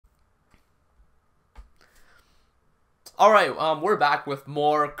Alright, we're back with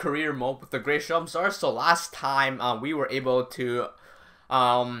more career mode with the Great Jumpstars. So last time, we were able to,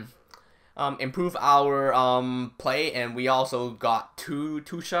 improve our, play, and we also got two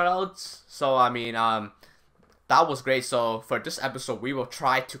shutouts. So, I mean, that was great. So for this episode, we will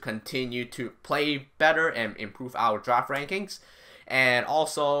try to continue to play better and improve our draft rankings. And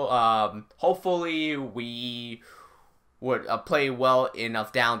also, hopefully we would play well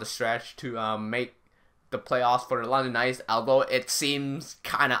enough down the stretch to make the playoffs for the London Knights, although it seems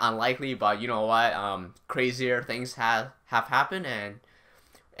kind of unlikely. But you know what, crazier things have happened,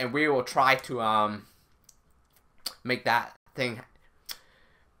 and we will try to make that thing,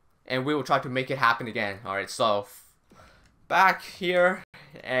 and we will try to make it happen again. All right, so back here,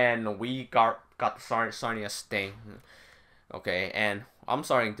 and we got starting a sting. Okay, and I'm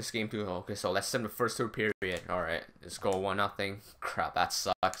starting this game too. Okay, so let's send the first two period. All right, let's go 1-0. Crap, that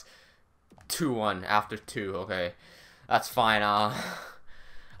sucks. 2-1 after 2. Okay, that's fine. I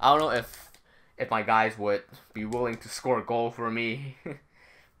don't know if my guys would be willing to score a goal for me,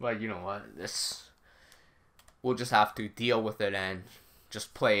 but you know what? We'll just have to deal with it and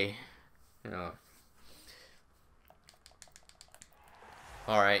just play. You know.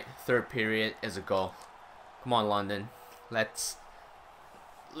 All right, third period is a goal. Come on, London. Let's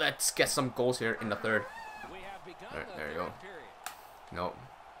get some goals here in the third. All right, there you go. Nope.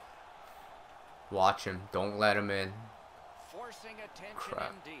 Watch him. Don't let him in.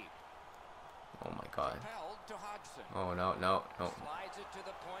 Crap. Oh my god. Oh no.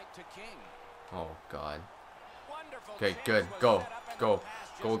 Oh god. Okay, good. Go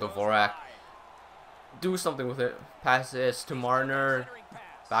Dvorak. Do something with it. Pass this to Marner.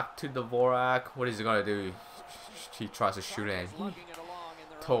 Back to Dvorak. What is he gonna do? He tries to shoot in. He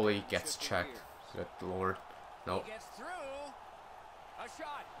totally gets checked. Good lord. Nope.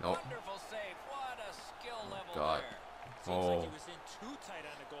 Nope. God. Oh.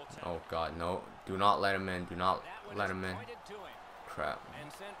 Oh god, no. Do not let him in. Do not let him in. Crap.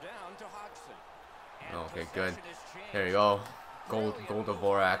 Okay, good. There you go. Goal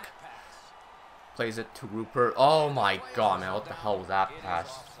Dvorak. Plays it to Rupert. Oh my god, man. What the hell was that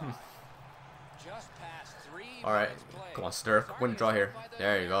pass? Alright. Come on, Sturk. Wouldn't draw here.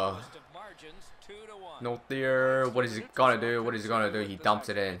 There you go. No there. What is he gonna do? What is he gonna do? He dumps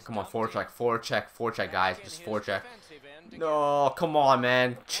it in. Come on, forecheck, guys. Just forecheck. No, come on,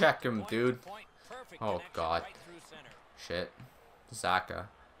 man. Check him, dude. Oh god. Shit. Zaka.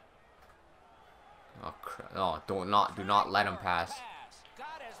 Oh crap. No, do not let him pass.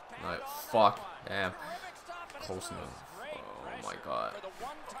 Like, fuck. Damn. Close enough. Oh my god.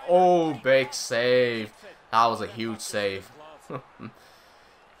 Oh, big save. That was a huge save.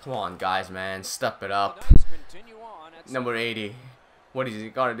 Come on, guys, man. Step it up. Number 80. What is he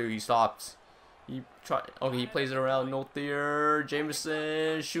gonna do? He stops. Okay, he plays it around. No there.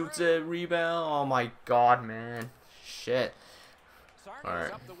 Jameson shoots it. Rebound. Oh my god, man. Shit.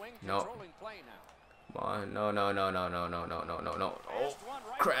 Alright. No. Come on. No. Oh,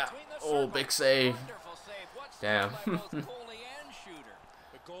 crap. Oh, big save. Damn.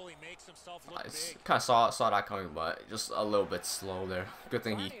 I kind of saw that coming, but just a little bit slow there. Good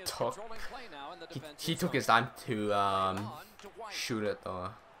thing he took his time to shoot it though.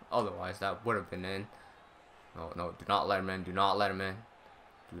 Otherwise, that would have been in. No, do not let him in. Do not let him in.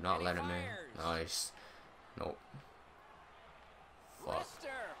 Do not let him in. Nice. Nope. Fuck.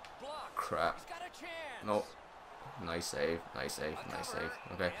 Crap. Nope. Nice save.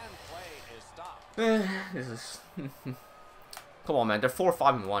 Okay. This is. Come on, man. They're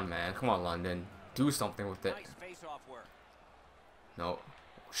 4-5-1, man. Come on, London. Do something with it. No. Oh,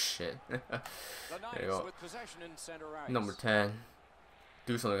 shit. There you go. Number 10.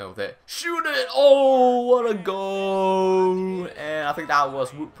 Do something with it. Shoot it! Oh, what a goal! And I think that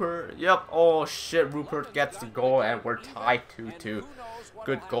was Rupert. Yep. Oh, shit. Rupert gets the goal, and we're tied 2-2.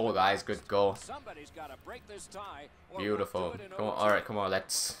 Good goal, guys. Good goal. Beautiful. Come on. Alright, come on.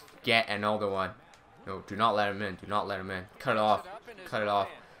 Let's get another one. No, do not let him in. Do not let him in. Cut it off. Cut it off.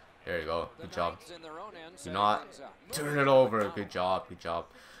 There you go. Good job. Do not turn it over. Good job. Good job.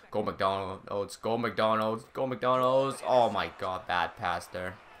 Go McDonald's. Go McDonald's. Go McDonald's. Oh my god. Bad pass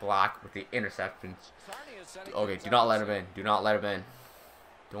there. Black with the interceptions. Okay. Do not let him in. Do not let him in.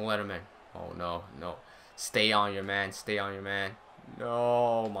 Don't let him in. Oh no. No. Stay on your man. Stay on your man.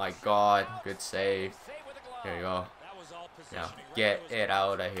 No. My god. Good save. There you go. Now get it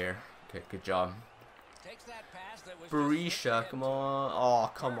out of here. Okay. Good job. Barisha, come on.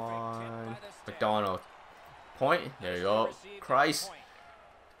 Oh, come on. McDonald. Point. There you go. Christ.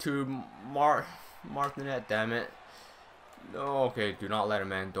 To Martinet, damn it. No, okay. Do not let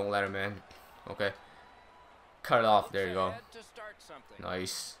him in. Don't let him in. Okay. cut it off. There you go.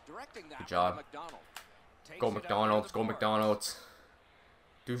 Nice. Good job. Go McDonald's. Go McDonald's.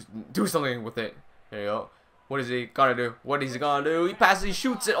 Do something with it. There you go. What is he gonna do? What is he gonna do? He passes. He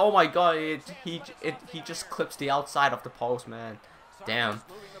shoots it. Oh my god! He just clips the outside of the post, man. Damn.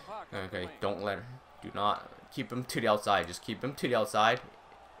 Okay. Don't let her. Do not keep him to the outside. Just keep him to the outside.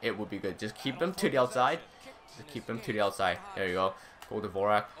 It would be good. Just keep him to the outside. Just keep him to the outside. There you go. Go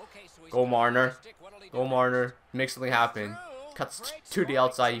Dvorak. Go Marner. Go Marner. Make something happen. Cuts to the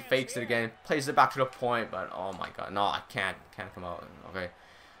outside. He fakes it again. Plays it back to the point. But oh my god. No, I can't come out. Okay.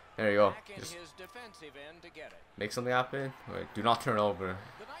 There you go. Just make something happen. Okay. Do not turn over.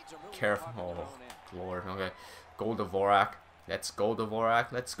 Careful. Oh lord. Okay. Go Dvorak. Let's go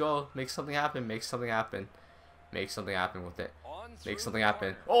Dvorak. Let's go. Make something happen. Make something happen. Make something happen with it. Make something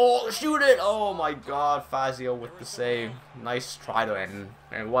happen. Oh, shoot it! Oh my god, Fazio with the save. Nice try to end.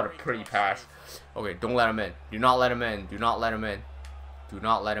 And what a pretty pass. Okay, don't let him in. Do not let him in. Do not let him in. Do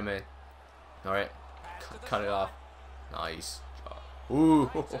not let him in. Alright. Cut it off. Nice.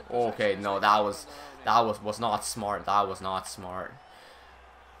 Ooh. Okay, no, that was not smart. That was not smart.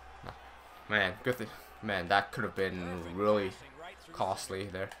 Man, good thing. Man, that could have been really costly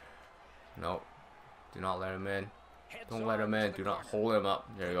there. No. Do not let him in. Don't let him in. Do not hold him up.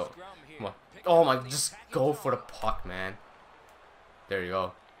 There you go. Come on. Oh my, just go for the puck, man. There you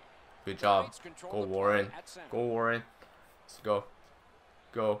go. Good job. Go Warren. Go Warren. Let's go.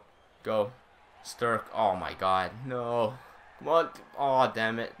 Go. Go. Sturk. Oh my god. No. Come on. Oh,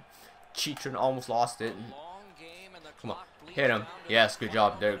 damn it. Cheatron almost lost it. Come on. Hit him. Yes, good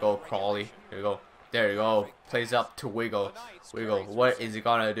job. There you go, Crawley. There you go. There you go. Plays up to Wiggle. Wiggle. What is he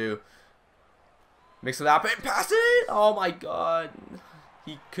gonna do? Makes it happen. Pass it! Oh my god.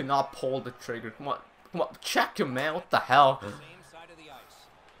 He could not pull the trigger. Come on. Come on. Check him, man. What the hell?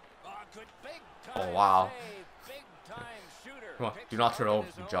 Oh, wow. Come on. Do not turn over.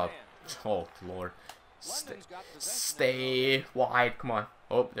 Good job. Oh, lord. Stay wide. Come on.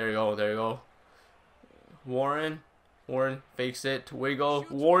 Oh, there you go. There you go. Warren. Warren fakes it to Wiggle.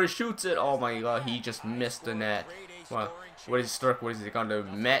 Warren shoots it. Oh my god. He just missed the net. Come on. What is Sturk? What is he gonna do?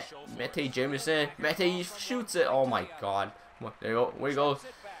 Mette Jameson. Mette shoots it. Oh my god. Come on, there you go. Wiggle.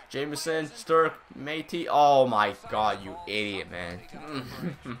 Jameson. Sturk. Mette. Oh my god, you idiot, man.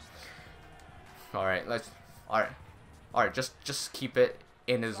 Alright, let's. Alright, just keep it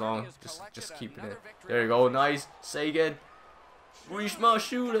in his zone. Just keep it in. There you go. Nice. Sagan. Rishma,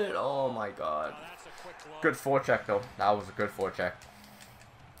 shoot it. Oh my god. Good forecheck though. That was a good forecheck.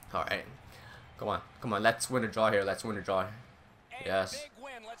 Alright. Come on, come on, let's win a draw here, let's win a draw. Yes.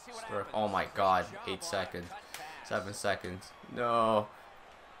 Oh my god, 8 seconds. 7 seconds. No.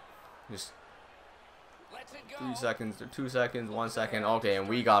 Just 3 seconds, 2 seconds, 1 second. Okay, and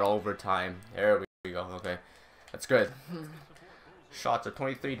we got overtime. There we go, okay. That's good. Shots are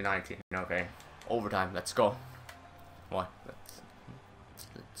 23 to 19. Okay. Overtime, let's go. Come on.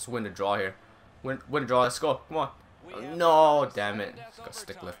 Let's win the draw here. Win a draw, let's go. Come on. No, damn it. Got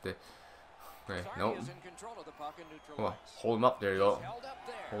stick lifted. Okay, nope. Come on, hold him up. There you go.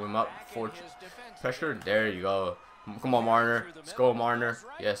 Hold him up. Pressure. There you go. Come on, Marner. Let's go, Marner.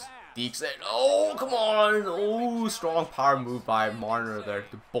 Yes. Deeks it. Oh, come on. Oh, strong power move by Marner there.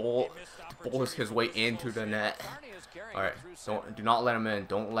 The ball is his way into the net. All right. Do not let him in.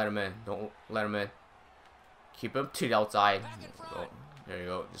 Don't let him in. Don't let him in. Keep him to the outside. There you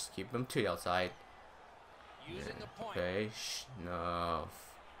go. Just keep him to the outside. Okay. No.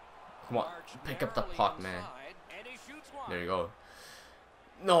 Come on, pick up the puck, man. There you go.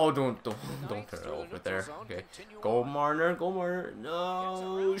 No, don't turn it over there. Okay, go Marner, go Marner.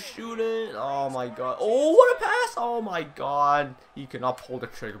 No, shoot it. Oh my god. Oh, what a pass! Oh my god. He could not pull the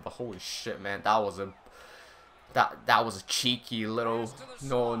trigger, but holy shit, man, that was a cheeky little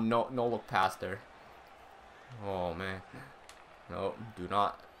no look pass there. Oh man. No, do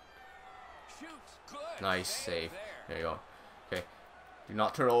not. Nice save. There you go. Okay. Do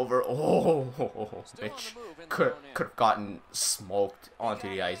not turn over. Oh, Mitch could have gotten smoked onto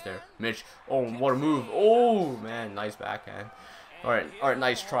the ice there. Mitch, oh, what a move. Oh, man, nice backhand. All right,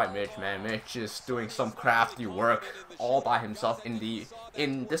 nice try, Mitch, man. Mitch is doing some crafty work all by himself in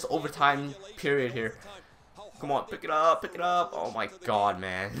this overtime period here. Come on, pick it up. Oh my god,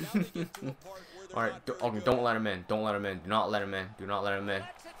 man. All right, don't let him in. Don't let him in. Do not let him in. Do not let him in.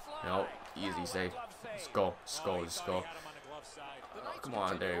 No, easy save. Let's go. Let's go. Come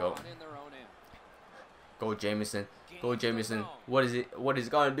on, there you go. Go Jameson. Go Jameson. What is it? What is he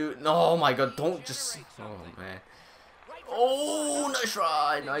gonna do? No, oh my god, don't just. Oh man. Oh, nice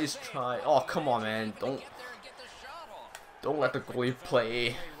try. Nice try. Oh, come on, man. Don't let the goalie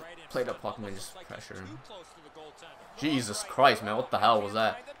play play the puck and just pressure him. Jesus Christ, man, what the hell was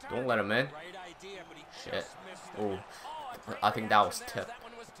that? Don't let him in. Shit. Oh, I think that was tip.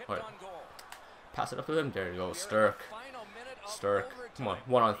 Right. Pass it up to him. There you go, Sturk. Come on,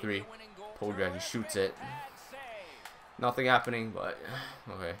 1-on-3. Podra, he shoots it. Nothing happening, but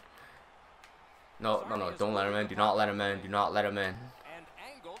okay. No, don't let him in. Do not let him in. Do not let him in.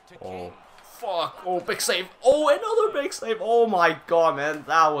 Oh, fuck. Oh, big save. Oh, another big save. Oh my god, man.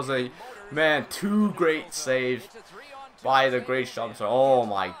 That was two great saves by the great Shumser. Oh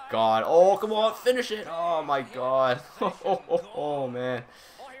my god. Oh, come on, finish it. Oh my god. Oh man.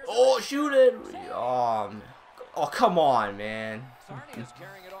 Oh, shoot it. Oh, come on, man.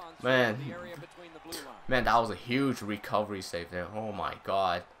 Man, that was a huge recovery save there. Oh my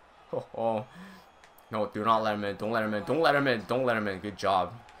god. Oh. No, do not let him in. Don't let him in. Don't let him in. Don't let him in. Good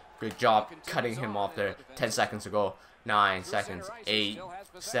job. Good job cutting him off there. 10 seconds to go. 9 seconds. 8,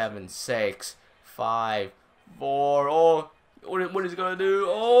 7, 6, 5, 4. Oh, what is he gonna do?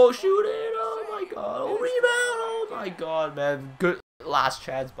 Oh, shoot it. Oh my god. Oh, rebound. Oh my god, man. Good last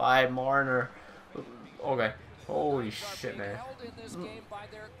chance by Marner. Okay. Holy shit, man.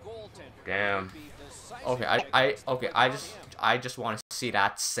 Damn. Okay, I just want to see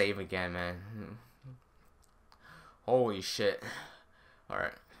that save again, man. Holy shit.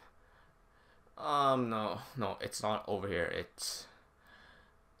 Alright. No, it's not over here. It's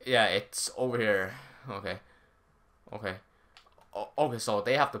over here. Okay. Okay, so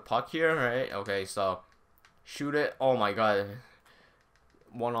they have the puck here, right? Okay, so shoot it. Oh my god.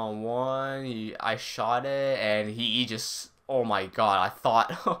 1-on-1. I shot it and he just, oh my god, I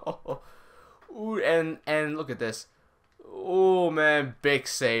thought ooh, and look at this. Oh man, big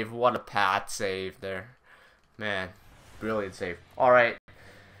save. What a pad save there. Man, brilliant save. Alright.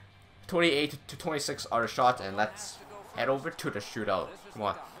 28-26 are the shots, and let's head over to the shootout. Come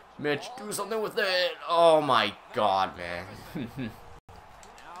on. Mitch, do something with it. Oh my god, man.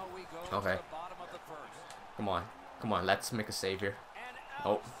 Okay. Come on, let's make a save here.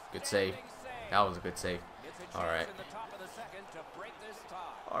 Oh, good save. That was a good save. Alright.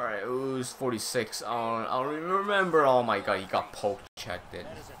 Alright, who's 46? I don't remember. Oh my god, he got poke checked it.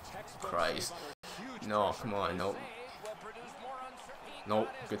 Christ. No, come on, nope. Nope,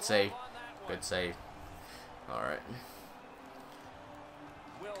 good save. Good save. Alright.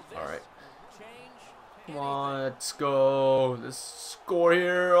 Alright. Come on, let's go. Let's score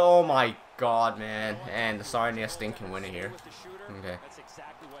here. Oh my god, man. And the Sarnia Sting can win it here. Okay.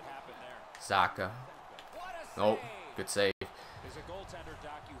 Zaka. Nope, good save.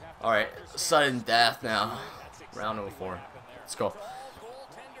 Alright, sudden death now. Round number 4. Let's go.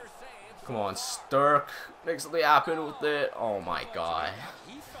 Come on, Sturk. Make something happen with it. Oh my god.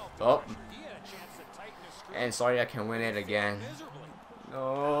 Oh. And sorry, I can win it again.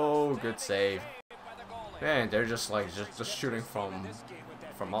 No, good save. Man, they're just like just shooting from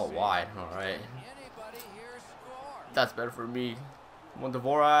out wide. All right. That's better for me. Come on,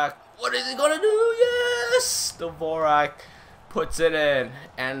 Dvorak. What is he gonna do? Yes, Dvorak puts it in,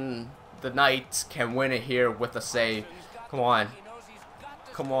 and the Knights can win it here with a save. Come on.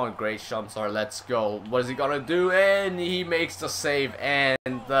 Come on, great Shumsar, let's go. What is he gonna do? And he makes the save, and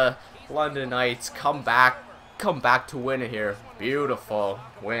the London Knights come back to win it here. Beautiful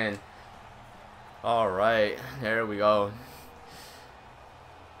win. Alright, there we go.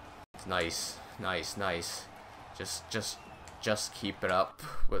 It's nice. Just keep it up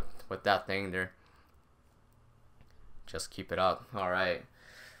with that thing there. Just keep it up. Alright.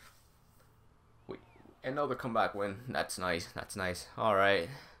 Another comeback win. That's nice. Alright.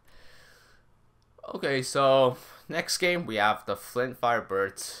 Okay, so next game we have the Flint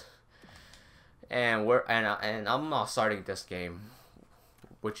Firebirds. And I'm not starting this game,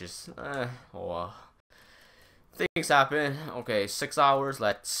 which is things happen. Okay, 6 hours.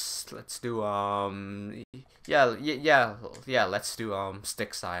 Let's do let's do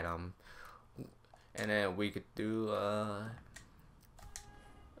stick side and then we could do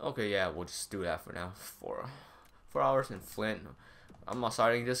okay, yeah, we'll just do that for now. 4 hours in Flint. I'm not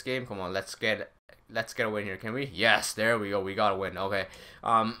starting this game. Come on, let's get a win here, can we? Yes, there we go. We got a win. Okay.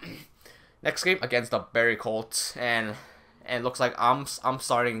 Next game against the Barrie Colts, and looks like I'm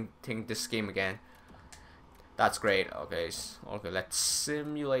starting this game again. That's great. Okay, let's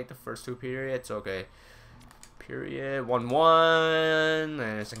simulate the first 2 periods. Okay, period 1-1,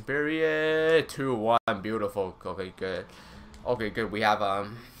 and second period 2-1. Beautiful. Okay, good. Okay, good. We have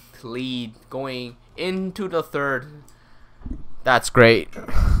lead going into the 3rd. That's great.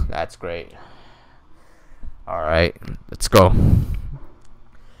 All right, let's go.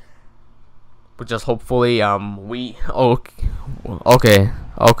 but just hopefully we okay.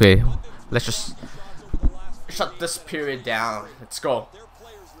 Let's just shut this period down. Let's go.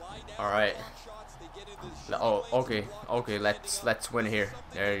 All right. Oh, okay. Let's win here.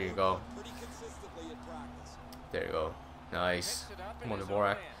 There you go. There you go. Nice. Come on,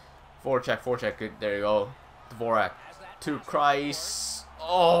 Dvorak. Forecheck. Good. There you go. Dvorak. To Christ.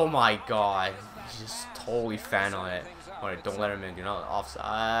 Oh my God. He's just totally fan on it. Alright, don't let him in. Do not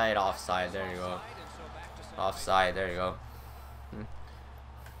offside. Offside. There you go. Offside. There you go.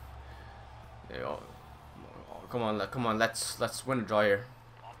 There you go. Come on. Let's win a draw here.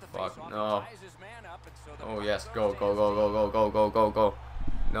 Fuck no. Oh yes. Go.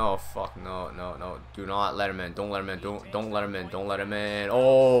 No, fuck no. Do not let him in. Don't let him in. Don't let him in.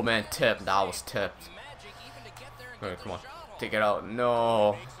 Oh man, tipped. That was tipped. Okay, come on. Take it out.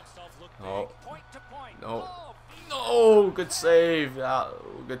 No. No. Good save.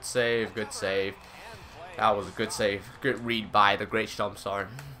 Good save. That was a good save. Good read by the great Shumsar.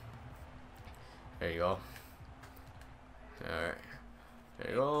 There you go. Alright. There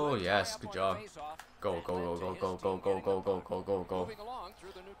you go. Yes, good job. Go. Go.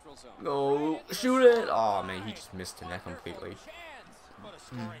 Shoot it. Oh man, he just missed the net completely.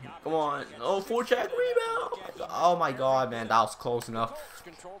 Come on. Oh, forecheck rebound. Oh my God, man, that was close enough.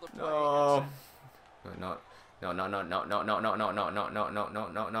 No. No.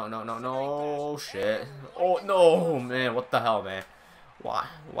 Shit. Oh no, man. What the hell, man?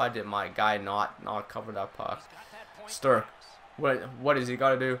 Why did my guy not cover that puck? Sturk. What is he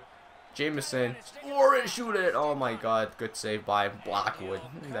gotta do? Jameson. Or it, shoot it. Oh my God. Good save by Blackwood.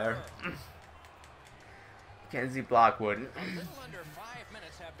 There. Mackenzie Blackwood.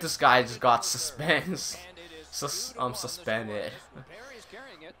 This guy just got suspended. Suspended.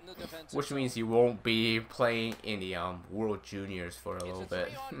 Which means he won't be playing in the World Juniors for a little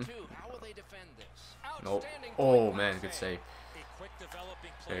bit. Nope. Oh man, good save.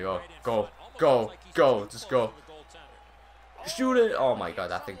 There you go. Go. Just go. Shoot it! Oh my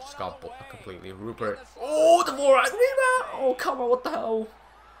God, that thing just got completely Rupert. Oh, the Dvorak rebound! Oh, come on, what the hell?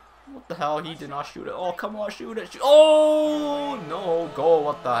 What the hell? He did not shoot it. Oh, come on, shoot it. Oh, no, goal.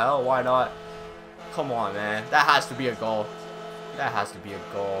 What the hell? Why not? Come on, man. That has to be a goal.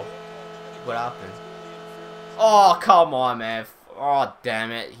 What happened? Oh, come on, man. Oh,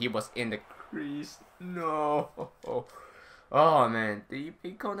 damn it. He was in the crease. No. Oh, man. Did he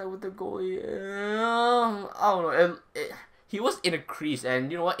make contact with the goalie? I don't know. He was in a crease,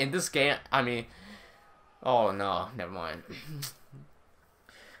 and you know what? In this game, I mean, oh no, never mind.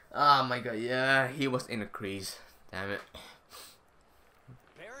 Oh my God, yeah, he was in a crease. Damn it.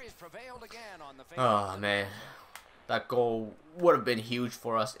 Oh man, that goal would have been huge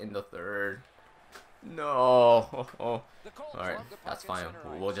for us in the third. No. All right, that's fine.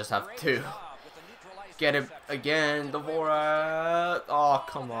 We'll just have to get it again. Dvorak. Oh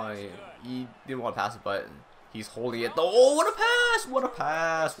come on, he didn't want to pass it, but he's holding it. Oh, what a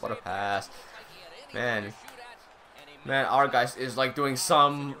pass! Man, our guys is like doing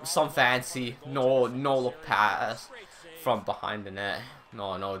some fancy no look pass from behind the net.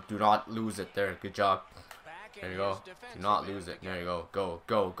 No, do not lose it there. Good job. There you go. Do not lose it. There you go.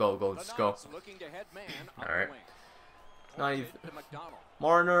 Go. Just go. All right. Nice.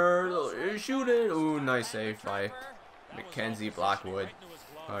 Marner, shoot it. Ooh, nice save by Mackenzie Blackwood.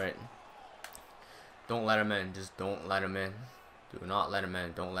 All right. Don't let him in. Just don't let him in. Do not let him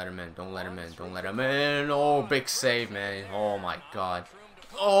in. Don't let him in. Oh, big save, man. Oh, my God.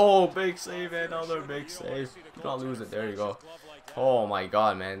 Oh, big save. Another big save. Do not lose it. There you go. Oh, my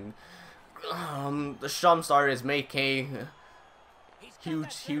God, man. The Shumstar is making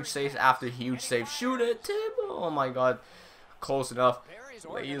huge saves after huge save. Shoot it, Tim. Oh, my God. Close enough.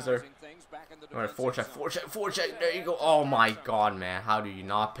 Laser. Alright, forecheck. There you go. Oh my God, man. How do you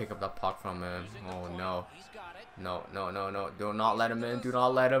not pick up the puck from him? Oh no. No. Do not let him in.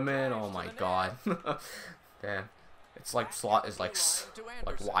 Oh my God. Damn. It's like slot is like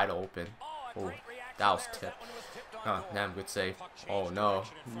wide open. Oh, that was tipped. Oh, damn, good save. Oh no.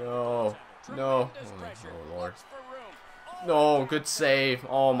 Oh Lord. No, good save.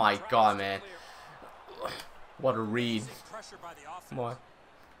 Oh my God, man. What a read. Come on.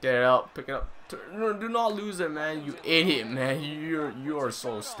 Get it out. Pick it up. No, do not lose it, man. You idiot, man. You are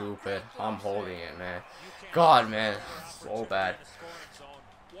so stupid. I'm holding it, man. God, man. So bad.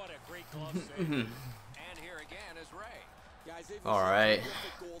 Alright.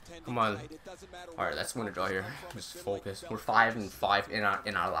 Come on. Alright, let's win a draw here. Just focus. We're 5-5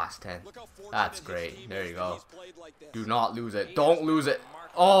 in our last 10. That's great. There you go. Do not lose it. Don't lose it.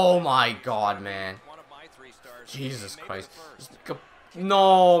 Oh my God, man. Jesus Christ.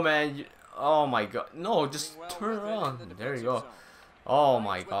 No, man. Oh my god. No, just turn around. There you go. Oh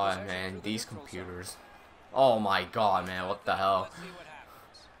my god, man. These computers. Oh my god, man. What the hell?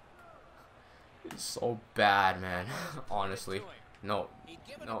 It's so bad, man. Honestly. No.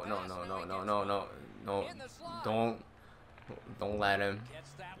 No, no, no, no, no, no, no. No. Don't let him.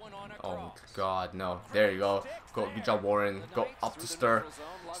 Oh god, no. There you go. Go, good job, Warren. Go up to Stir.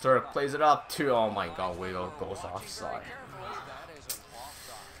 Stir plays it up to. Oh my god, Wiggle goes offside.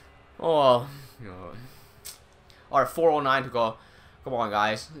 Oh well. Alright, 4:09 to go. Come on,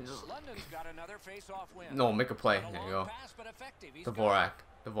 guys. No, make a play. There you go. Dvorak.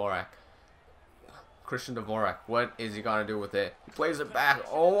 Christian Dvorak. What is he gonna do with it? He plays it back.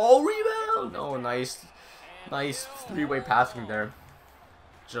 Oh, rebound! No, nice three-way passing there.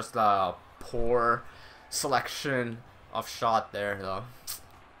 Just a poor selection of shot there, though.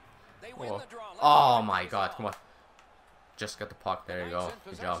 Oh, oh my god, come on. Just get the puck. There you go.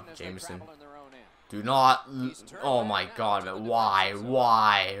 Good job, Jameson. Do not. Oh my god, man. Why?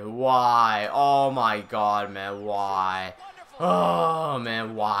 Oh my god, man. Why? Oh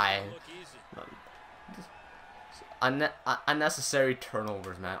man, why? Unnecessary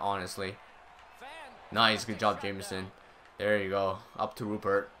turnovers, man. Honestly. Nice, good job, Jameson. There you go. Up to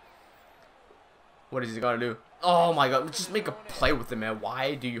Rupert. What is he gonna do? Oh my god, just make a play with it, man.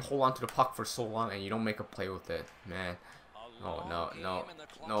 Why do you hold on to the puck for so long and you don't make a play with it, man? Oh no.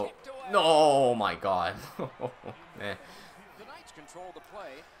 Oh my god. Man.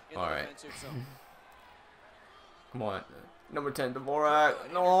 Alright. Come on. Number 10,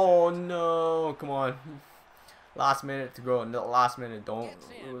 Dvorak. No. Come on. Last minute to go. No, last minute. Don't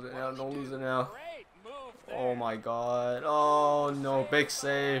lose it now. Don't lose it now. Oh my god. Oh no. Big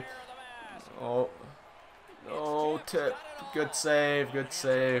save. Oh. No tip. Good save.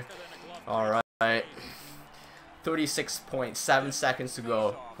 Alright. 36.7 seconds to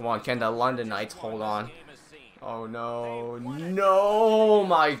go. Come on, can the London Knights hold on? Oh no. No,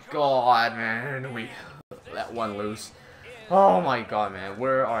 my god, man. We let one loose. Oh my god, man.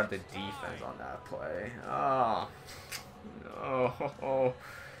 Where are the defense on that play? Oh. No.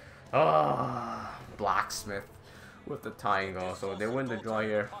 Oh. Blacksmith with the tying goal. So they win the draw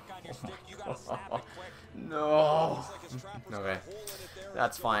here. Oh my god. No. Okay.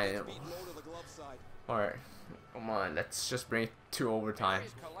 That's fine. Alright. Come on, let's just bring it to overtime.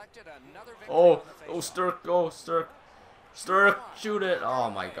 Oh, Sturk, go, Sturk, shoot it! Oh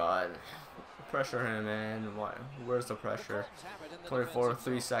my god, pressure him, man. Where's the pressure?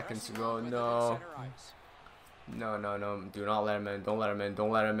 3 seconds to go. No, do not let him in. Don't let him in.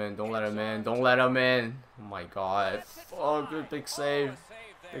 Oh my god. Oh, good, big save.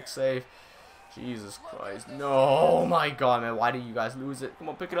 Jesus Christ. No, oh my god, man. Why did you guys lose it? Come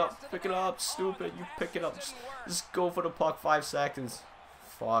on, pick it up. Stupid. You pick it up. Just go for the puck. 5 seconds.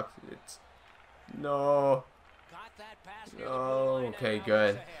 Fuck it. No. Okay,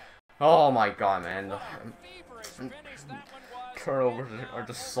 good. Oh my god, man. Turnovers are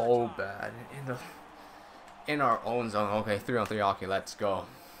just so bad in our own zone. Okay, 3-on-3 hockey. Let's go.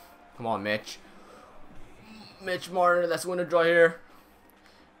 Come on, Mitch Martin. Let's win a draw here.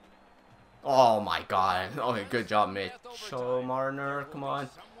 Oh my god. Okay, good job, Mitch. Marner, come on.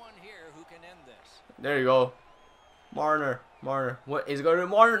 There you go. Marner. What is going to do?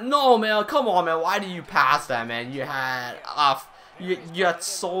 Marner? No, man. Come on, man. Why did you pass that, man? You had you had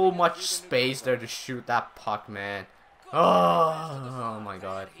so much space there to shoot that puck, man. Oh my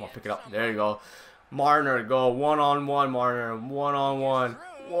god. Come on, pick it up. There you go. Marner, go. One-on-one, Marner. One-on-one.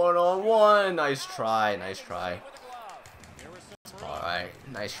 Nice try. Alright,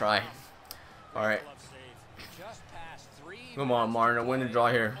 nice try. Alright. Come on, Marner, win the draw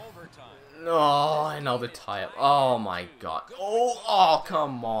here. No, another tie up. Oh my god. Oh,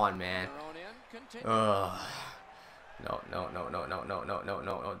 come on, man. No.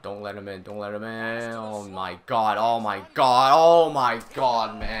 Don't let him in. Oh my god.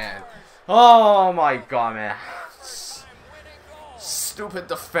 Man. Oh my god, man. Stupid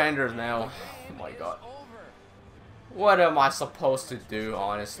defenders now. Oh my god. What am I supposed to do,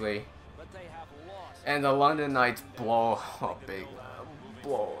 honestly? And the London Knights blow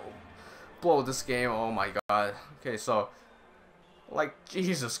this game. Oh my god. Okay, so like,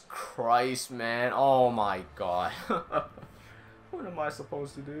 Jesus Christ, man. Oh my god. What am I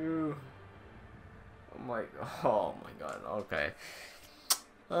supposed to do? I'm like, oh my god. Okay.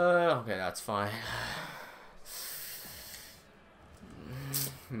 Okay, that's fine.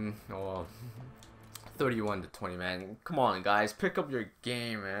 Oh well. 31-20, man. Come on, guys, pick up your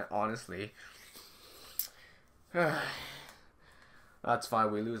game, man. Honestly. That's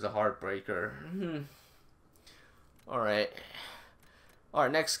fine. We lose a heartbreaker. Alright. Our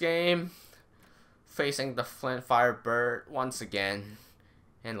next game, facing the Flint Firebird once again.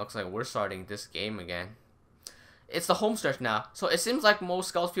 And looks like we're starting this game again. It's the home stretch now, so it seems like most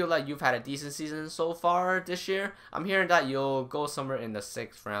scouts feel like you've had a decent season so far this year. I'm hearing that you'll go somewhere in the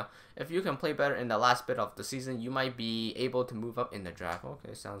 6th round. If you can play better in the last bit of the season, you might be able to move up in the draft.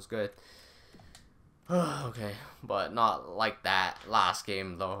 Okay, sounds good. Okay, but not like that last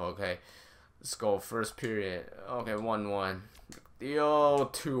game though. Okay, let's go first period. Okay, 1-1. Yo,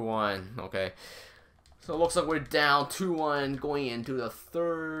 2-1. Okay, so it looks like we're down 2-1 going into the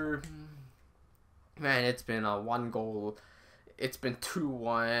 3rd. Man, it's been a 1 goal. It's been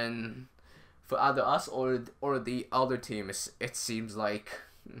 2-1 for either us or the other team. It seems like.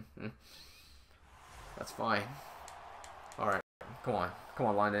 That's fine. All right, come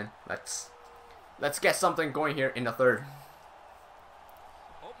on, London. Let's get something going here in the 3rd.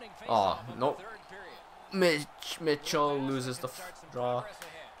 Oh nope. Mitchell loses the draw.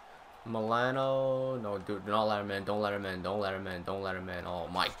 Milano, no, dude, do not let him in. Don't let him in. Don't let him in. Don't let him in. Oh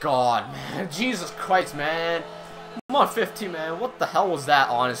my God, man! Jesus Christ, man! I'm on 15, man. What the hell was that,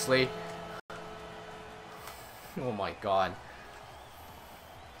 honestly? Oh my God.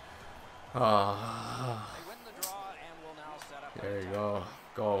 There you go.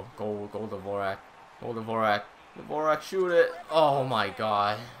 Go, Dvorak. Go, Dvorak. Dvorak, shoot it. Oh my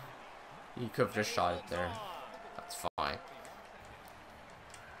God. He could have just shot it there. That's fine.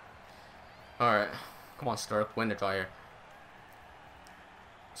 Alright. Come on, Sturk. Win the draw here.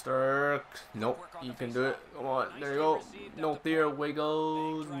 Sturk. Nope. You can do it. Come on. There you go. No fear.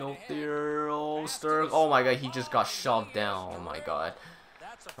 Wiggles. No fear. Oh, Sturk. Oh my God. He just got shoved down. Oh my God.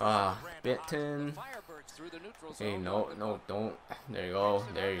 Bitten. Hey, no, don't. There you go.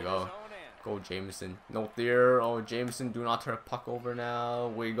 There you go. Go, Jameson. No fear. Oh, Jameson, do not turn puck over now.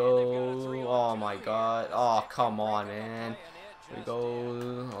 Wiggle. Oh my God. Oh, come on, man.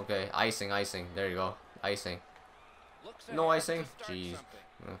 Wiggle. Okay, icing. There you go. Icing. No icing? Jeez.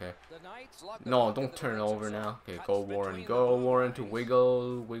 Okay. No, don't turn it over now. Okay, go, Warren. Go, Warren to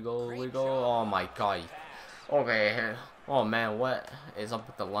Wiggle. Oh my God. Okay. Oh man, what is up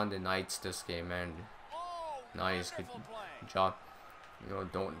with the London Knights this game, man? Nice, good job. You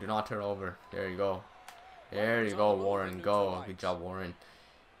know, do not turn over. There you go. There you go, Warren. Go. Good job, Warren.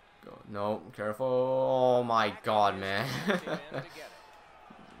 Go. No, careful. Oh my God, man.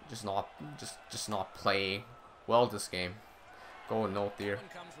 just not playing well this game. Go, no fear.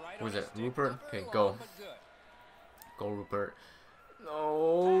 Who is it? Rupert? Okay, go. Go, Rupert.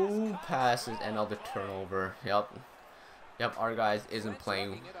 No passes, another turnover. Yep, our guys isn't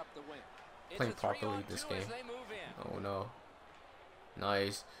playing properly this game. Oh no.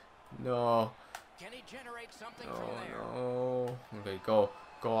 Nice. No. No. Okay, go.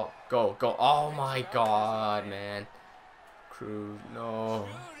 Oh my God, man. Cruz, no.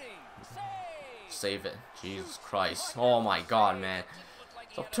 Save it. Jesus Christ. Oh my God, man.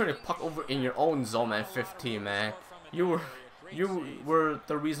 Stop turning puck over in your own zone, man. 15, man. You were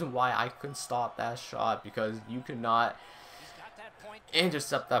the reason why I couldn't stop that shot, because you could not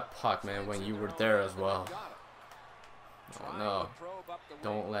intercept that puck, man, when you were there as well. Oh no.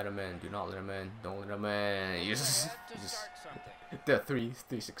 Don't let him in. Do not let him in. Don't let him in. You just the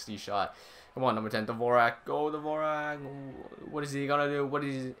 360 shot. Come on, number 10, Dvorak. Go, Dvorak. What is he gonna do? What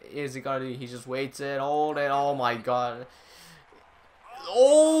is he gonna do? He just waits it. Hold it. Oh my God.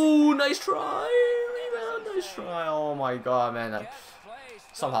 Oh, nice try. Rebound. Nice try. Oh my God, man.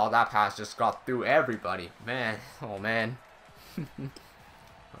 Somehow that pass just got through everybody. Man. Oh man.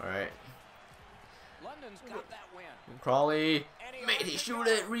 Alright. Crawley. Made he shoot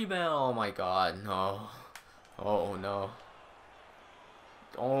it. Rebound. Oh my God. No. Oh no.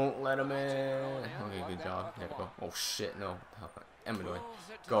 Don't let him in. Okay, good job. There we go. Oh shit, no. Emily.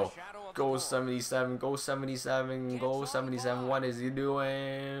 Go. Go 77. Go 77. Go 77. What is he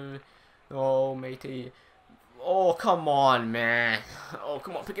doing? Oh, matey. Oh, come on, man. Oh,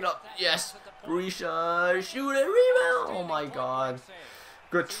 come on. Pick it up. Yes. Grisha. Shoot it. Rebound. Oh my God.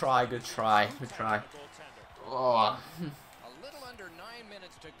 Good try. Oh.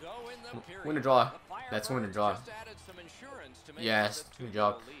 Win the draw. Let's win the draw. Yes, good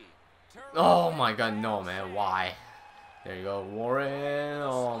job. Oh my God, no, man. Why? There you go, Warren.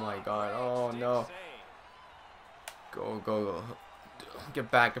 Oh my God. Oh no. Go. Get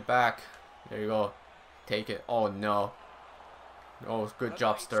back. There you go. Take it. Oh no. Oh, good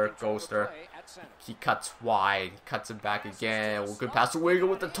job, Sturk. Go, Sturk. He cuts wide. Cuts it back again. Oh, good pass to Wiggle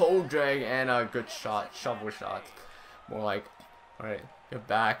with the toe drag and a good shot. Shovel shot. More like, all right, get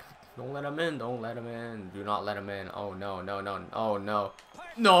back. Don't let him in. Don't let him in. Do not let him in. Oh no. Oh no.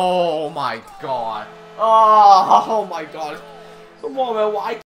 No, my God. Oh my God. Come on, man.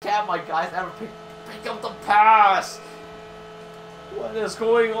 Why can't my guys ever pick up the pass? What is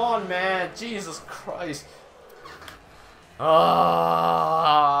going on, man? Jesus Christ.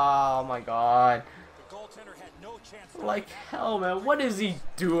 Oh my god. Like hell, man. What is he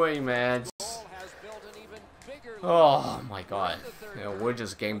doing, man? Oh my god. Yeah, we're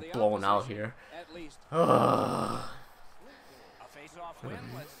just getting blown out here. Oh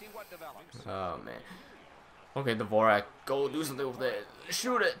man. Okay, Dvorak, go do something with it.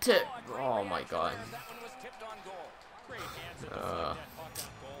 Shoot it, tip. Oh my god.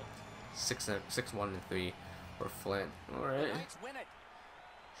 6-1-3 for Flint. Alright.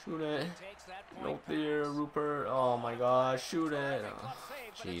 Shoot it. No fear, Rupert. Oh my god, shoot it. Oh,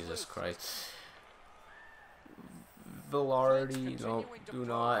 Jesus Christ. Velarde, no, do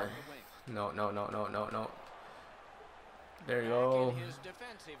not. No. There you go.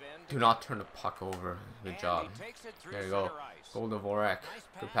 Do not turn the puck over. Good job. There you go. Go Dvorak.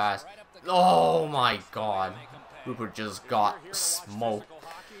 Good pass. Oh my god. Rupert just got smoked.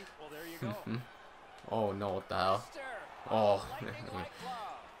 Oh no, what the hell? Oh. There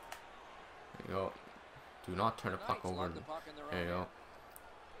you go. Do not turn the puck over. There you go.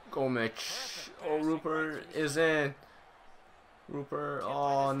 Go Mitch. Oh, Rupert is in. Rupert.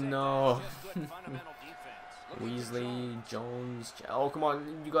 Oh no. Weasley, Jones. Oh, come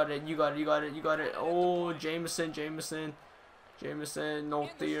on. You got it. Oh, Jameson. No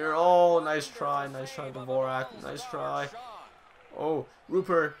fear. Oh, nice try. Dvorak. Nice try. Oh,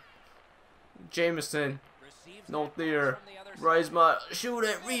 Rupert. Jameson. No fear. Reisma. Shoot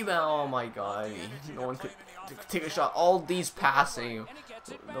it. Rebound. Oh my god. No one could take a shot. All these passing.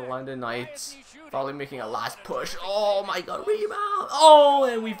 The London Knights finally making a last push. Oh my god, rebound! Oh,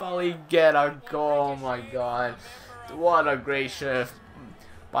 and we finally get a goal. Oh my god, what a great shift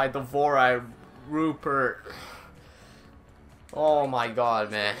by Dvorak, Rupert. Oh my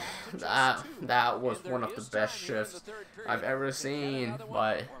god, man, that was one of the best shifts I've ever seen.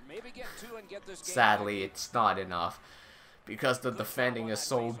 But sadly, it's not enough because the defending is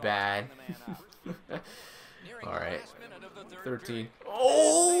so bad. All right. 13.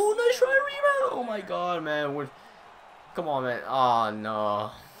 Oh, nice try, rebound! Oh my god, man. Come on, man. Oh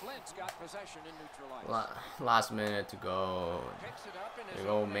no. Last minute to go. There you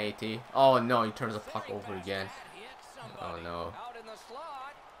go, matey. Oh no, he turns the puck over again. Oh no.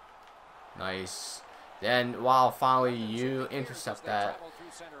 Nice. Then, wow, finally you intercept that.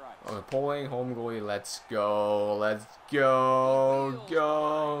 Okay, pulling home goalie. Let's go. Let's go.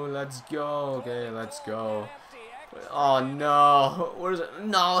 Okay, let's go. Oh no, where's it?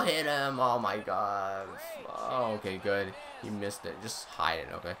 No, hit him. Oh my god. Oh, okay, good. He missed it. Just hide it.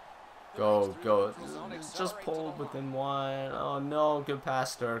 Okay, go. Just pull within one. Oh no, good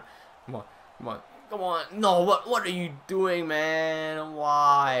pass, Dirk. Come on. No, what are you doing, man?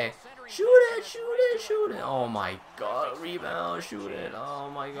 Why? Shoot it. Oh my god, rebound. Shoot it. Oh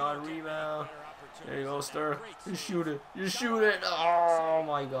my god, rebound. There you go, Stir. Just shoot it. Oh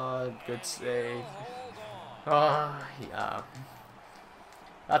my god, good save. Yeah.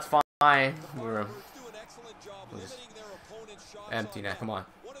 That's fine. We're empty now. Come on.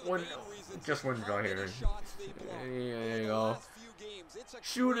 Just one draw here. There you go.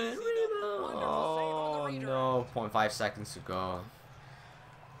 Shoot it. Oh no. 0.5 seconds to go.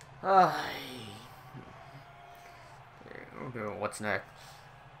 Okay, what's next?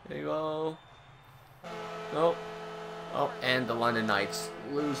 There you go. Nope. Oh, and the London Knights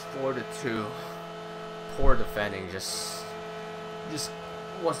lose 4-2. Poor defending just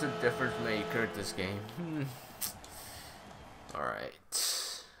was the difference maker this game.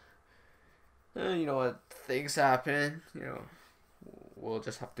 Alright. You know what? Things happen. You know, we'll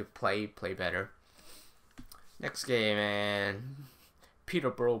just have to play better. Next game, man.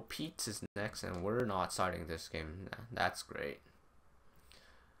 Peterborough Pete's is next, and we're not starting this game. That's great.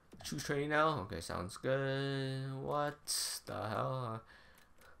 Choose training now? Okay, sounds good. What the hell?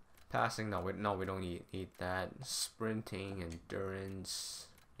 Passing? No, we don't need that. Sprinting, endurance.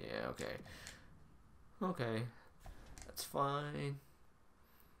 Yeah, okay. Okay, that's fine.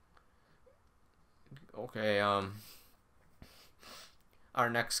 Okay, our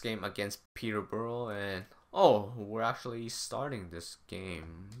next game against Peterborough, and oh, we're actually starting this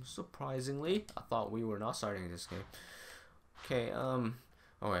game. Surprisingly, I thought we were not starting this game. Okay,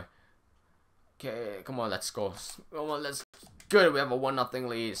 okay, come on, let's go. Come on, let's. Good, we have a 1-0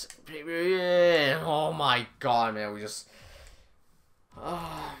 lead. Oh my god, man, we just.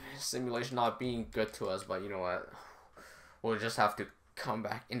 Simulation not being good to us, but you know what? We'll just have to come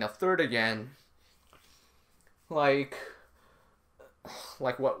back in the third again. Like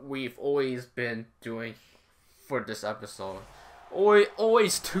what we've always been doing for this episode.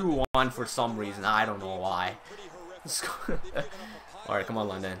 Always 2-1 for some reason. I don't know why. Alright, come on,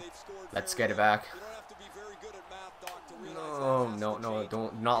 London. Let's get it back. No,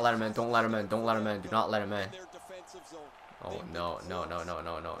 don't not let him in. Don't let him in. Don't let him in. Do not let him in. Oh no.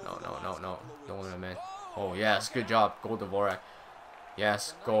 Don't let him in. Oh yes, good job. Go Dvorak.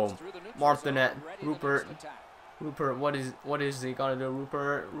 Yes, go. Martinet. Rupert, what is he gonna do?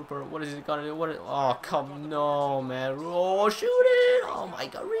 Rupert, what is he gonna do? Oh come no man. Oh shoot it! Oh my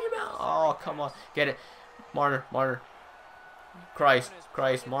god, rebound! Oh come on, get it. Marner. Christ,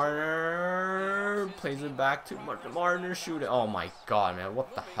 Marner plays it back to Marner, shoot it. Oh my god, man,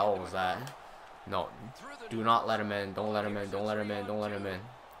 what the hell was that? No, do not let him in. Don't let him in. Don't let him in.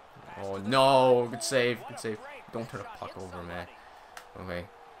 Oh no, good save. Don't turn the puck over, man. Okay,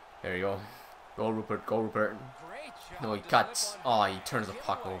 there you go. Go Rupert. No, he cuts. Oh, he turns the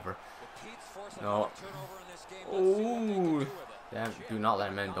puck over. No. Oh, damn! Do not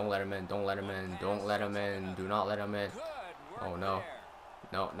let him in. Don't let him in. Do not let him in. Oh no.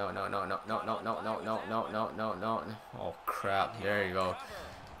 No. Oh crap. There you go.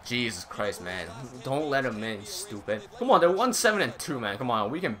 Jesus Christ, man. Don't let him in, stupid. Come on, they're 1-7-2, man. Come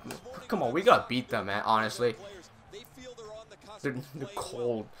on, we gotta beat them, man, honestly. They're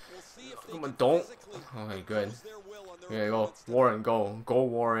cold. Come on, don't. Okay, good. Here you go. Warren, go. Go,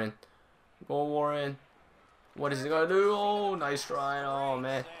 Warren. What is he gonna do? Oh, nice try. Oh,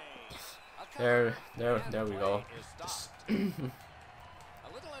 man. There we go.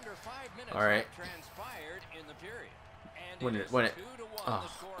 Alright. Win it.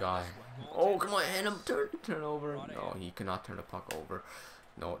 Oh, God. Oh, come on, hand him. Turn over. No, he cannot turn the puck over.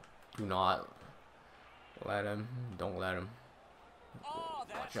 No, do not let him. Don't let him.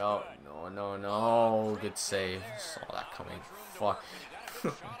 Watch out. No. Good save. Saw that coming. Fuck.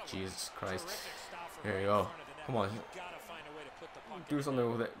 Jesus Christ. Here you go. Come on. Do something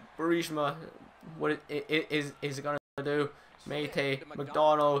with it. Barishma. What is it gonna do? Mate,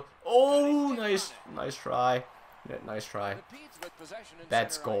 McDonald. Oh, nice try. Yeah, nice try.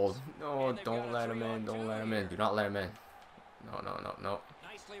 That's gold. No, don't let him in. Do not let him in. No.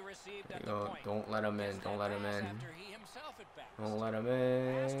 There you go. Don't let him in. Oh,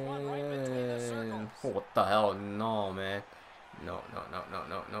 what the hell? No, man. No.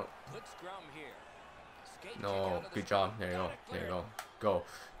 No, good job. There you go.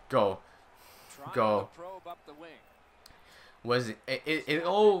 Go. Was it?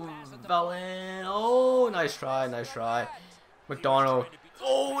 Oh, Valen. Oh, nice try. McDonald.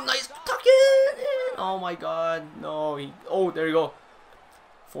 Oh, nice tuck in. Oh my God. No. Oh, there you go.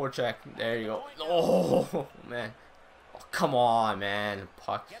 Forecheck. There you go. Oh man. Oh, come on, man.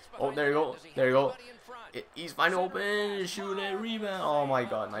 Puck. Oh, there you go. He's finding open. Shoot it. Rebound. Oh my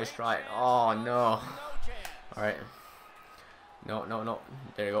God. Nice try. Oh no. All right. No.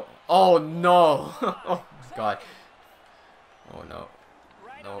 There you go. Oh no. Oh God. Oh no.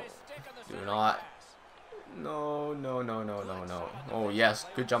 Do not. No. Oh yes.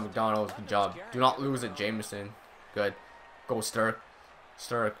 Good job, McDonald. Good job. Do not lose it, Jameson. Good. Go Sturk.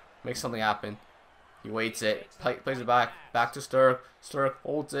 Make something happen. He waits it. Plays it back. Back to Sturk. Sturk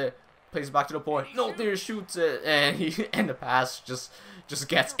holds it. Plays it back to the point. No, there shoots it, and the pass just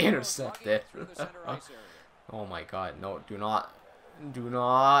gets intercepted. Oh my God. No. Do not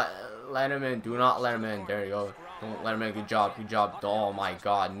let him in. There you go. Don't let him in. Good job. Oh my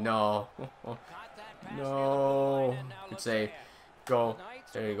God. No. No. Good save. Go.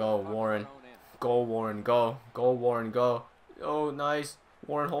 There you go. Warren. Go. Oh, nice.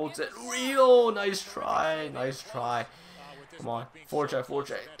 Warren holds it. Rio. Nice try. Come on. Forecheck.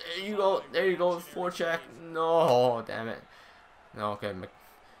 There you go. Forecheck. No. Damn it. No. Okay.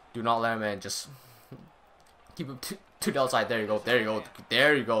 Do not let him in. Just keep him to the outside. There you go,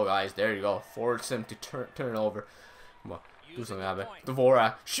 guys. There you go. Force him to turn it over. Come on. Do something happen.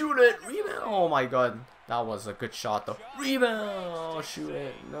 Dvorak. Shoot it. Rebound. Oh my God. That was a good shot though. Rebound. Oh, shoot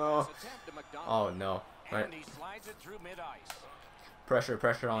it. No. Oh no. Right.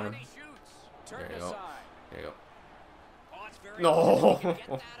 Pressure on him. There you go. No.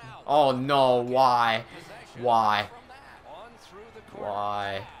 Oh no. Why?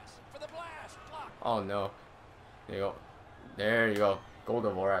 Oh no. There you go. Go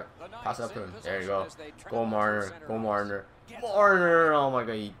Dvorak. Pass up to him. There you go. Go Marner. Oh my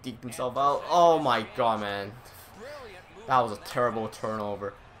God, he deked himself out. Oh my God, man. That was a terrible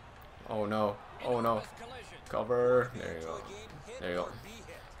turnover. Oh no. Cover. There you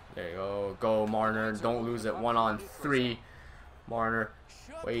go. Go Marner. Don't lose it. 1-on-3. Marner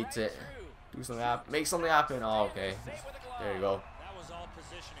waits it. Do something happen. Make something happen. Oh, okay. There you go.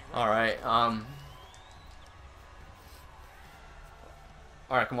 All right.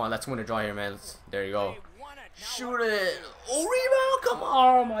 Alright, come on. Let's win a draw here, man. There you go. Shoot it. Oh, rebound. Come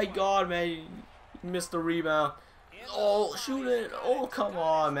on. Oh, my God, man. You missed the rebound. Oh, shoot it. Oh, come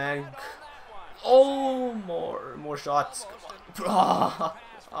on, man. Oh, more shots. Oh,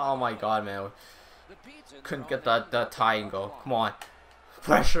 my God, man. Couldn't get the tie and go. Come on.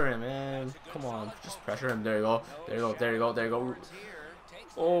 Pressure him, man. Come on. Just pressure him. There you go. There you go. There you go. There you go.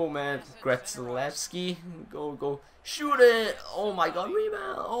 Oh, man. Gretzlewski. Go. Shoot it. Oh, my God.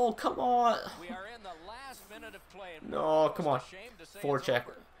 Rebound. Oh, come on. No, come on. Forecheck.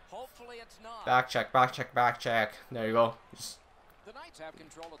 Back check. There you go. Just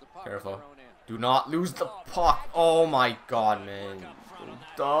careful. Do not lose the puck. Oh, my God, man.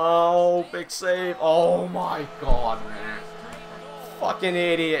 Oh, big save. Oh, my God, man. Fucking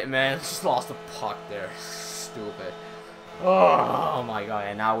idiot, man. Just lost the puck there. Stupid. Oh my God.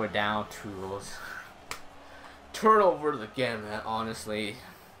 And now we're down 2 goals. Turnovers again, man. Honestly.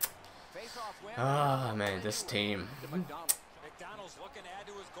 Ah, man. This team. Oh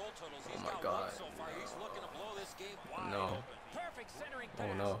my God. No.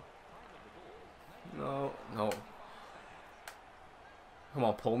 Oh no. No. Come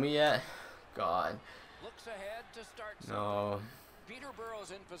on, pull me yet? God. No.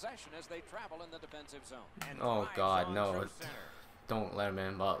 Peterborough's in possession as they travel in the defensive zone. Oh God, no. Don't let him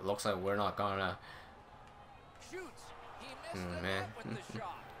in, but looks like we're not gonna. Man.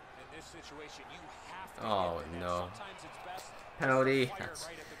 Oh no. Penalty.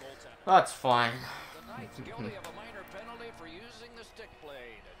 That's fine.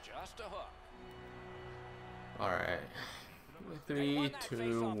 Alright. 3,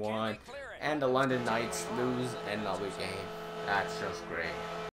 2, 1. And the London Knights lose another game. That's just great.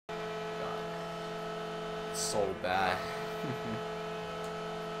 God. It's so bad.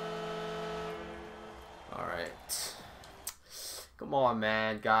 Alright. Come on,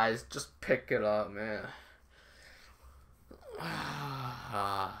 man, guys. Just pick it up, man.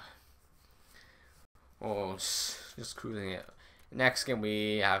 Oh, just cruising it. Next game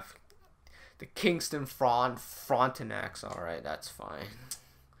we have the Kingston Frontenacs. Alright, that's fine.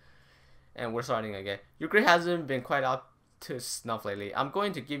 And we're starting again. Your grade hasn't been quite up to snuff lately. I'm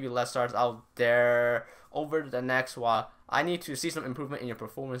going to give you less stars out there over the next while. I need to see some improvement in your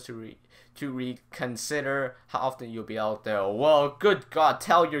performance to reconsider how often you'll be out there. Well, good God,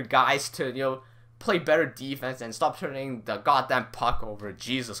 tell your guys to, play better defense and stop turning the goddamn puck over.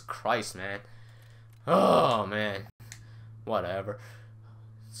 Jesus Christ, man. Oh, man. Whatever.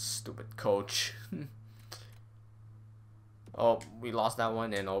 Stupid coach. Oh, we lost that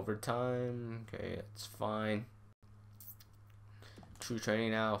one in overtime. Okay, it's fine. True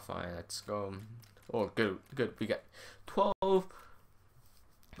training now. Fine, let's go. Oh, good. We got 12.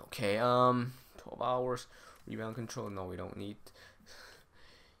 Okay, 12 hours. Rebound control. No, we don't need.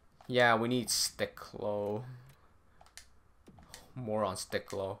 Yeah, we need stick low. More on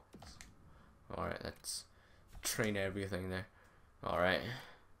stick low. Alright, let's train everything there. Alright.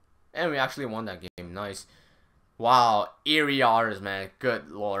 And we actually won that game. Nice. Wow, eerie hours, man. Good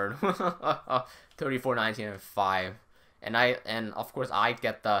lord. 34, 19, and 5. And of course I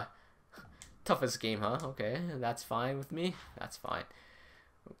get the toughest game, huh? Okay, that's fine with me. That's fine.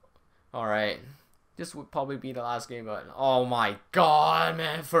 Alright. This would probably be the last game, but oh my God,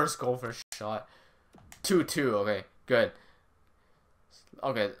 man. First goal, first shot. 2-2. Okay, good.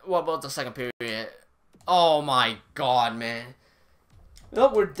 Okay, what about the second period? Oh my God, man. No,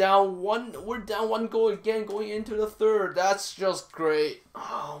 we're down one goal again going into the third. That's just great.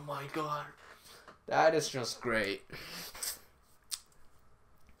 Oh my God. That is just great.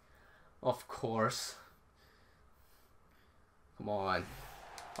 Of course. Come on.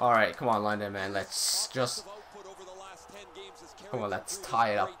 Alright, come on, London, man. Let's just... Come on, let's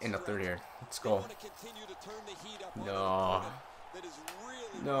tie it up in the third here. Let's go. No.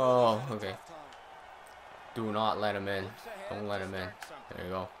 No. Okay. Do not let him in. Don't let him in. There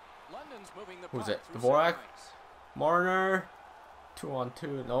you go. Who's it? Dvorak? Marner?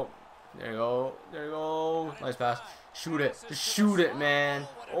 2-on-2. Nope. There you go. There you go. Nice pass. Shoot it. Just shoot it, man.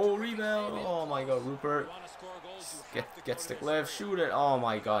 Oh, rebound. Oh my God. Rupert. Get stick lift. Shoot it. Oh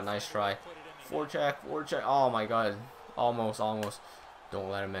my God. Nice try. Forecheck. Oh my God. Almost. Don't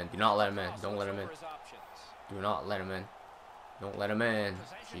let him in. Do not let him in. Don't let him in. Do not let him in. Don't let him in.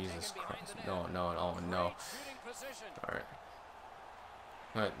 Jesus Christ. No. Alright.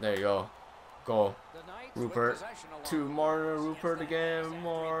 Alright, there you go. Go. Rupert. To Marner. Rupert again.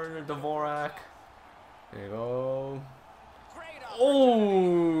 Marner. Dvorak. There you go.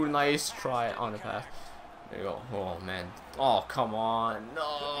 Oh, nice try on the pass. There you go. Oh man. Oh come on.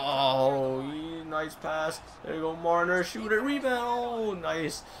 No. Nice pass. There you go, Marner. Shoot it. Rebound. Oh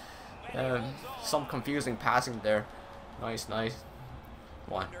nice. Some confusing passing there. Nice, nice.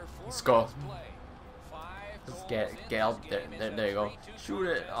 Come on. Let's go. Let's get out there. There you go. Shoot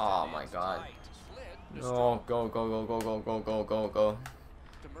it. Oh my god. No. Go, go, go, go, go, go, go, go, go.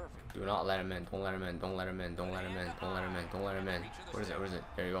 Do not let him in. Don't let him in. Don't let him in. Don't let him in. Don't let him in. Don't let him in. Where is it? Where is it?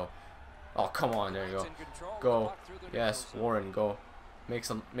 There you go. Oh come on. There you go. Go. Yes, Warren. Go. Make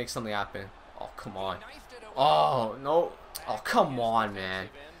something happen. Oh come on. Oh no. Oh come on, man.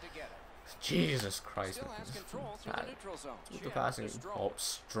 Jesus Christ. The passing. Oh,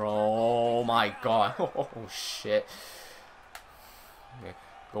 oh my god. Oh shit. Okay.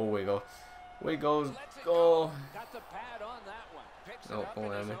 Go Wiggle. Wiggles. Go. No, don't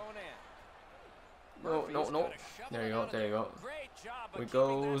let me. No, no, no. There you go. There you go.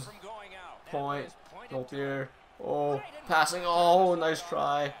 Wiggles. Point. No fear. Oh, passing. Oh, nice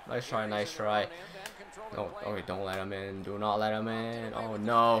try. Nice try. Nice try. No, okay, don't let him in. Do not let him in. Oh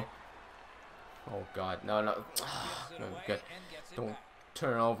no. Oh god, no, no. Good. Don't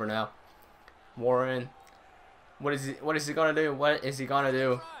turn it over now. Warren. What is he gonna do? What is he gonna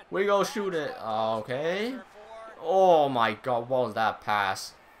do? We go shoot it. Okay. Oh my god, what was that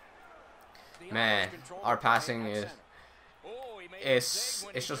pass? Man, our passing it's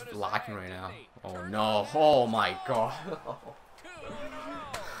just lacking right now. Oh no. Oh my god.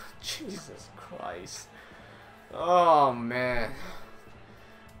 Jesus Christ. Oh man.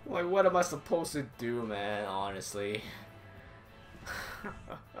 Like, what am I supposed to do, man? Honestly.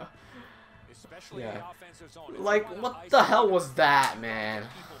 Yeah. Like, what the hell was that, man?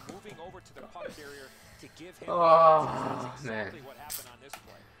 Oh, man.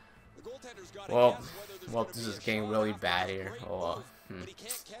 Well, this is getting really bad here. Oh,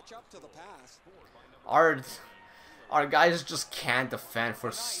 Our guys just can't defend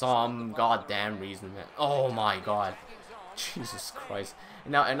for some goddamn reason, man. Oh my god. Jesus Christ.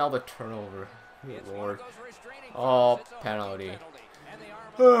 And now the turnover. Good lord. Oh, penalty.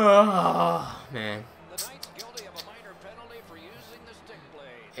 Oh, man.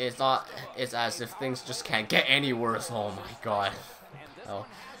 It's as if things just can't get any worse. Oh my god. Oh.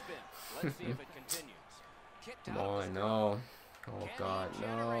 Come on, no. Oh god,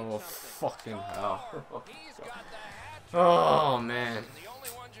 no. Fucking hell. Oh man.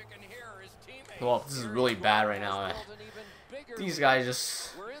 Well, this is really bad right now, man. These guys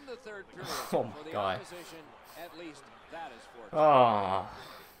just... Oh my god. Oh.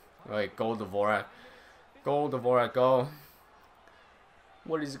 Wait, go Dvorak. Go Dvorak, go.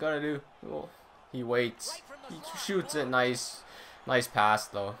 What is he gonna do? Oh, he waits. He shoots it. Nice. Nice pass,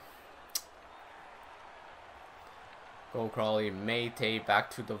 though. Go Crawley. Mayte back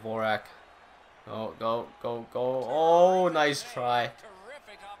to Dvorak. Oh, go. Oh, nice try.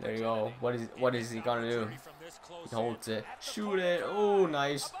 There you go. What is he gonna do? He holds it. Shoot it. Oh,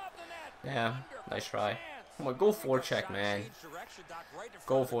 nice. Yeah, nice try. Come on, go forecheck, man.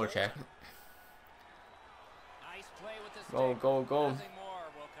 Go forecheck. Go.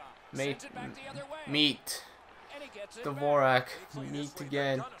 Meet. Dvorak. Meet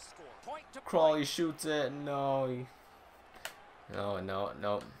again. Crawley shoots it. No.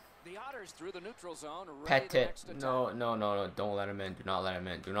 No. Pet it. No. Don't let him in. Do not let him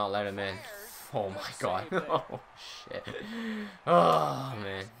in. Do not let him in. Oh my god. Oh shit. Oh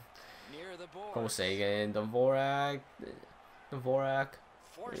man. Go Sagan. Dvorak.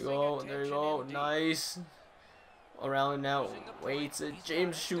 There you go. Nice. Around now. Waits it.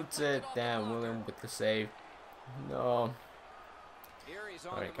 James shoots it. Damn, William with the save. No.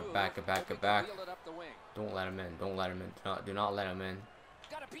 Alright, get back. Don't let him in. Do not let him in.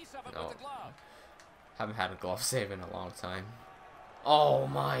 No. Haven't had a glove save in a long time. Oh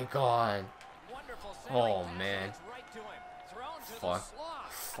my god. Oh man. Fuck.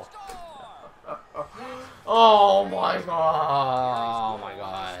 Oh my god. Oh my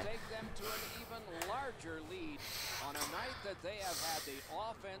god.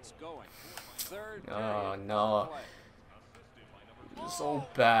 Oh no. So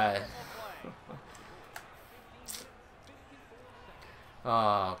bad.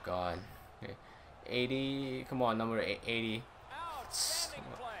 Oh god. Okay. 80. Come on, number 80.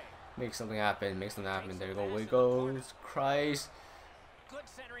 Make something happen. There you go. Wiggles. Christ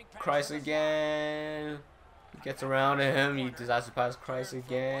again. He gets around him. He decides to pass Christ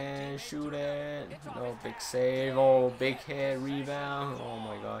again. Shoot it. No, big save. Oh, big hit. Rebound. Oh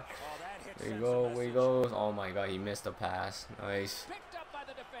my god. There you go. Wiggles. Oh my god. He missed the pass. Nice.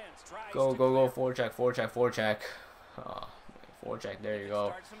 Go. Forecheck. Oh, forecheck. There you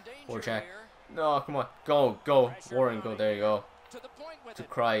go. Forecheck. No, come on. Go. Warren, go. There you go. To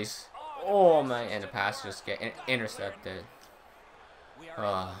Christ. Oh, man. And the pass just get intercepted.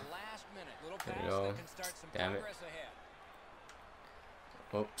 There you go. Damn it.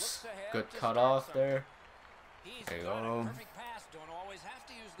 Oops. Good cut off there. There you go.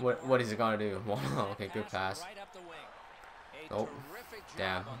 What is he gonna do? Okay, good pass. Nope.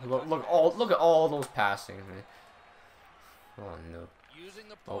 Damn. Look at all those passing, man. Oh no.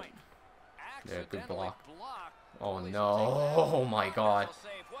 Oh. There, good block. Oh no. Oh my god.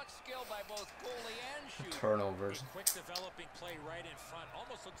 Turnovers.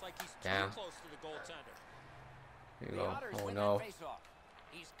 Damn. Here you go. Oh no.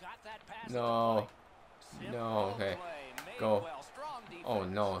 No. No, okay. Go. Oh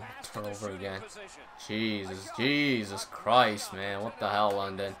no. Turnover again. Jesus Christ, man. What the hell,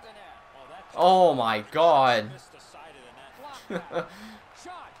 London? Oh my god. Oh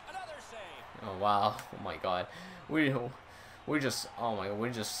wow. Oh my god. We just, oh my god, we're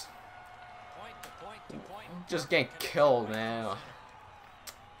just getting killed, man.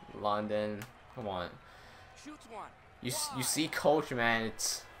 London, come on. You see, coach, man,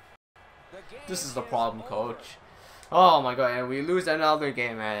 this is the problem, coach. Oh my god, and we lose another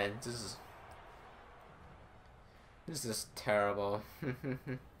game, man. This is terrible.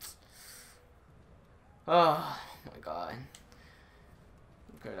 Oh my god.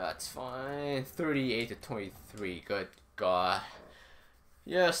 Okay, that's fine. 38-23. Good god.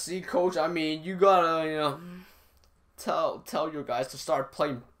 Yeah, see, coach. I mean, you gotta, you know, tell your guys to start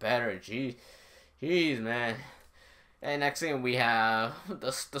playing better. Jeez, man. And next thing we have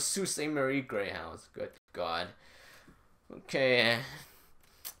the Sault Ste. Marie Greyhounds. Good god. Okay.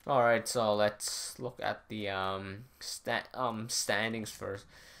 All right. So let's look at the standings first.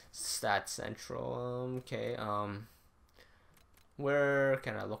 Stat Central. Okay. Where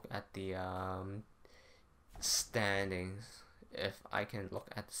can I look at the standings? If I can look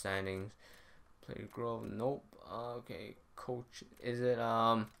at the standings. Player Grove. Nope. Okay. Coach. Is it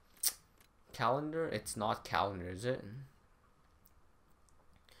calendar? It's not calendar, is it?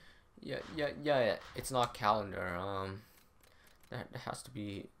 Yeah. It's not calendar. That has to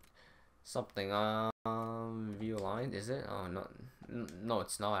be something. View line. Is it? Oh no,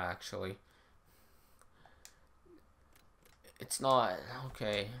 it's not actually. It's not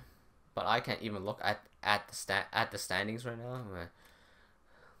okay, but I can't even look at the standings right now.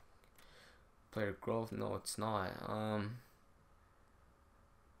 Player growth, no, it's not.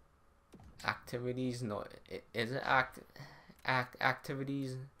 Activities, no, is it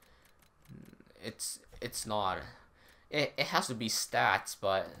activities? It's not. It has to be stats,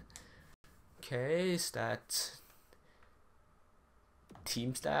 but okay, stats.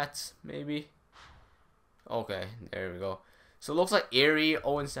 Team stats, maybe. Okay, there we go. So it looks like Erie,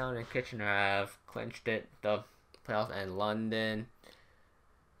 Owen Sound, and Kitchener have clinched it, the playoffs, and London.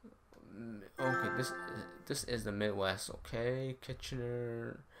 Okay, this is the Midwest. Okay,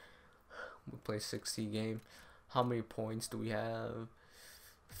 Kitchener. We play 60 game. How many points do we have?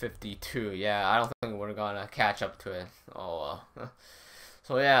 52. Yeah, I don't think we're gonna catch up to it. Oh well.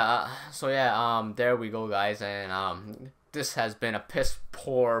 So yeah. There we go, guys, and this has been a piss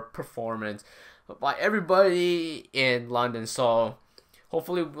poor performance by everybody in London. So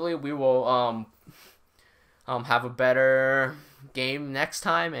hopefully we will have a better game next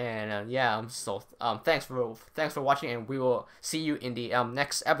time. And yeah, so thanks for watching, and we will see you in the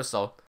next episode.